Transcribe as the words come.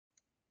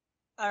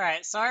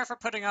Alright, sorry for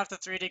putting off the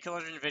 3D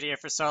collision video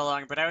for so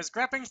long, but I was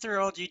grepping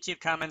through old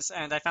YouTube comments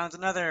and I found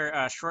another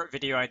short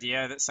video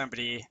idea that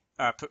somebody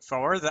put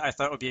forward that I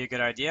thought would be a good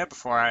idea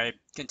before I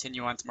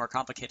continue on to more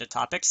complicated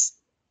topics.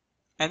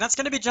 And that's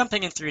going to be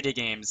jumping in 3D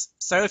games.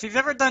 So if you've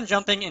ever done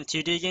jumping in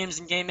 2D games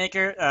in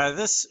GameMaker,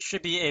 this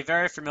should be a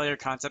very familiar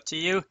concept to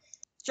you.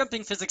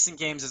 Jumping physics in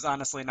games is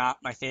honestly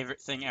not my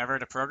favorite thing ever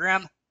to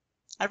program.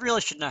 I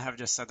really should not have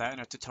just said that in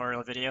a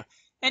tutorial video.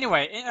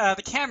 Anyway,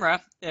 the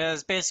camera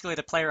is basically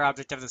the player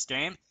object of this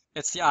game.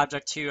 It's the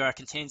object who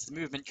contains the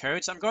movement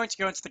code. So I'm going to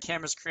go into the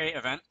camera's create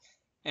event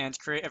and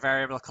create a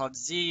variable called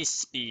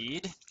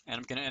z_speed, and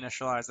I'm going to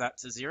initialize that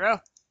to 0.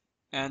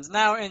 And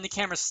now in the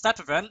camera's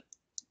step event,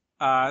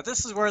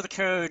 this is where the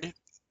code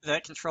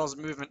that controls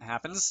movement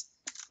happens.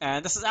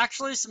 And this is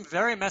actually some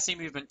very messy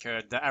movement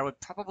code that I would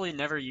probably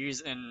never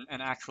use in an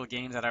actual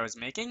game that I was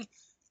making.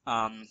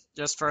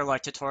 Just for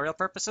like tutorial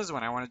purposes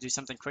when I want to do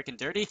something quick and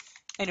dirty.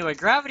 Anyway,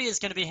 gravity is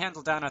going to be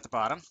handled down at the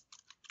bottom.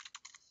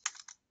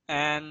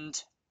 And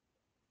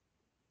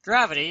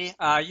gravity,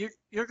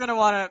 you're going to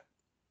want to,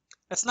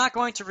 it's not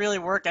going to really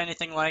work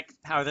anything like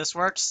how this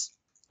works,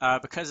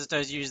 because it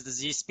does use the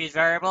z_speed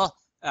variable.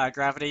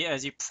 Gravity,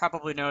 as you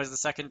probably know, is the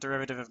second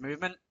derivative of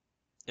movement.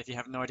 If you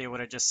have no idea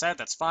what I just said,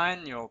 that's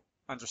fine. You'll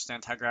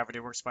understand how gravity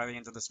works by the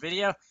end of this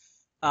video.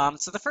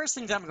 So the first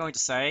thing that I'm going to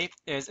say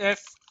is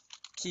if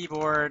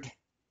keyboard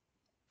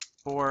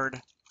board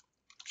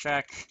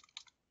check.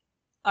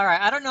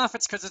 Alright, I don't know if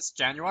it's because it's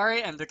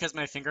January and because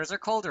my fingers are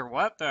cold or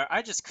what, but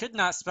I just could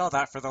not spell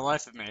that for the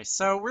life of me.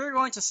 So we're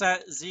going to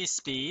set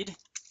z_speed,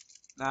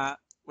 not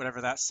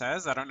whatever that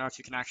says. I don't know if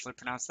you can actually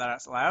pronounce that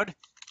out loud.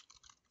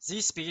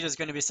 Z_speed is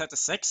going to be set to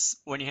 6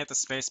 when you hit the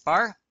space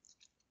bar.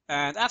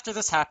 And after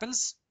this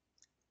happens,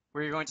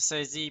 we're going to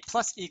say z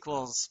plus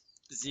equals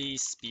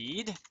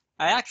z_speed.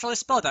 I actually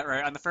spelled that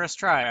right on the first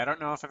try. I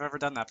don't know if I've ever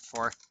done that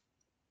before.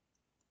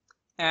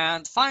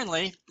 And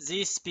finally,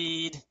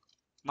 z_speed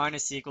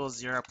minus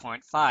equals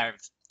 0.5.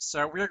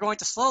 So we're going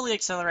to slowly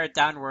accelerate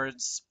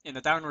downwards in the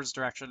downwards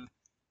direction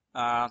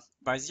by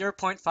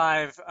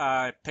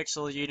 0.5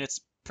 pixel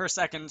units per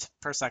second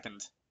per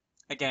second.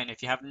 Again,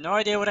 if you have no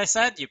idea what I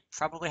said, you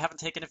probably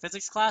haven't taken a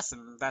physics class,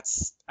 and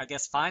that's, I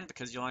guess, fine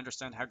because you'll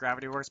understand how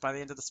gravity works by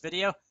the end of this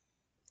video.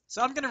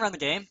 So I'm going to run the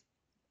game,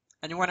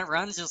 and when it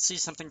runs, you'll see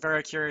something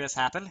very curious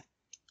happen,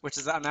 which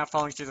is that I'm now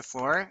falling through the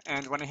floor,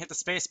 and when I hit the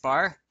space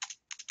bar,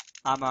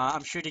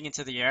 I'm shooting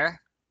into the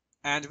air,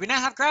 and we now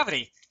have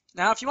gravity.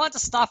 Now, if you want to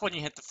stop when you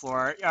hit the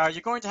floor,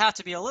 you're going to have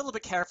to be a little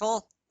bit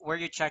careful where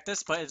you check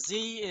this, but if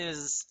z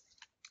is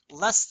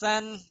less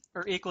than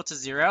or equal to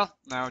 0,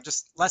 no,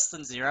 just less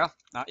than 0,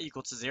 not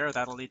equal to 0,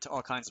 that'll lead to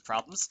all kinds of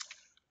problems.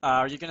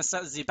 You're going to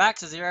set z back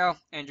to 0,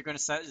 and you're going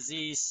to set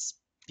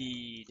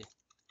z_speed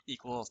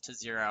equal to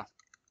 0.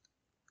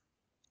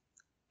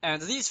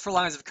 And these four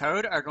lines of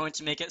code are going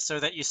to make it so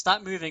that you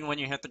stop moving when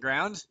you hit the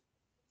ground.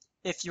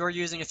 If you're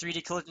using a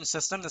 3D collision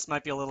system, this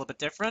might be a little bit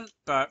different,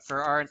 but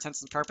for our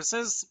intents and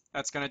purposes,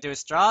 that's going to do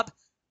its job.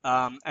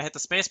 I hit the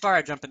spacebar,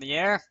 I jump in the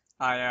air,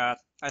 I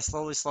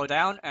slowly slow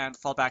down and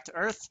fall back to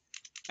Earth.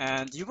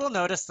 And you will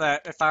notice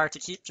that if I were to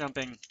keep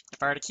jumping,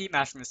 if I were to keep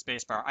mashing the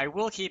spacebar, I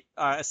will keep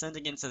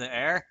ascending into the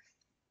air.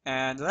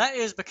 And that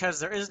is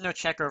because there is no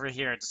check over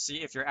here to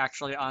see if you're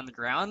actually on the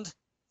ground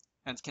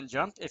and can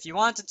jump. If you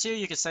wanted to,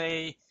 you could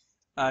say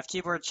if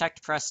keyboard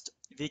checked pressed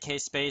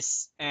VK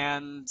space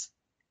and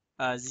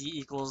z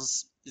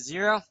equals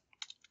 0,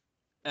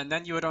 and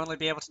then you would only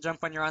be able to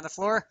jump when you're on the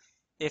floor.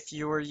 If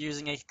you were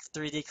using a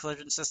 3D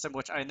collision system,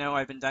 which I know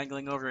I've been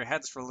dangling over your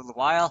heads for a little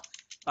while,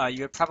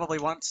 you would probably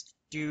want to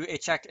do a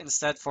check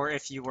instead for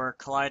if you were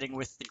colliding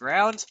with the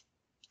ground,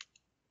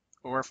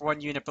 or if one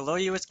unit below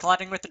you is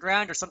colliding with the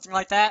ground, or something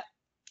like that.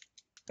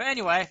 But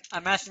anyway,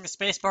 I'm mashing the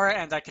spacebar,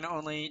 and I can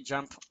only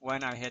jump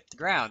when I hit the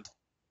ground.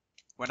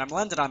 When I'm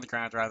landed on the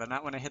ground, rather,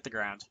 not when I hit the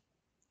ground.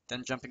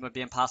 Then jumping would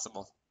be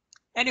impossible.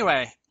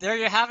 Anyway, there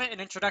you have it, an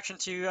introduction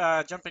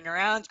to jumping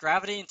around,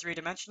 gravity in 3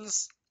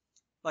 dimensions.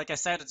 Like I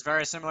said, it's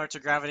very similar to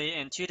gravity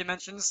in 2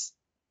 dimensions.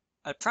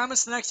 I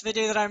promise the next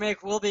video that I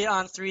make will be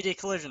on 3D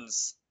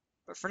collisions.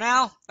 But for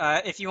now,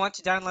 if you want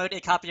to download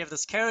a copy of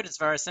this code, it's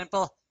very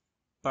simple.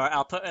 But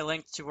I'll put a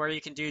link to where you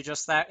can do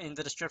just that in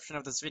the description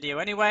of this video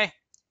anyway.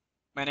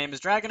 My name is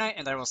Dragonite,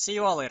 and I will see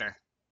you all later.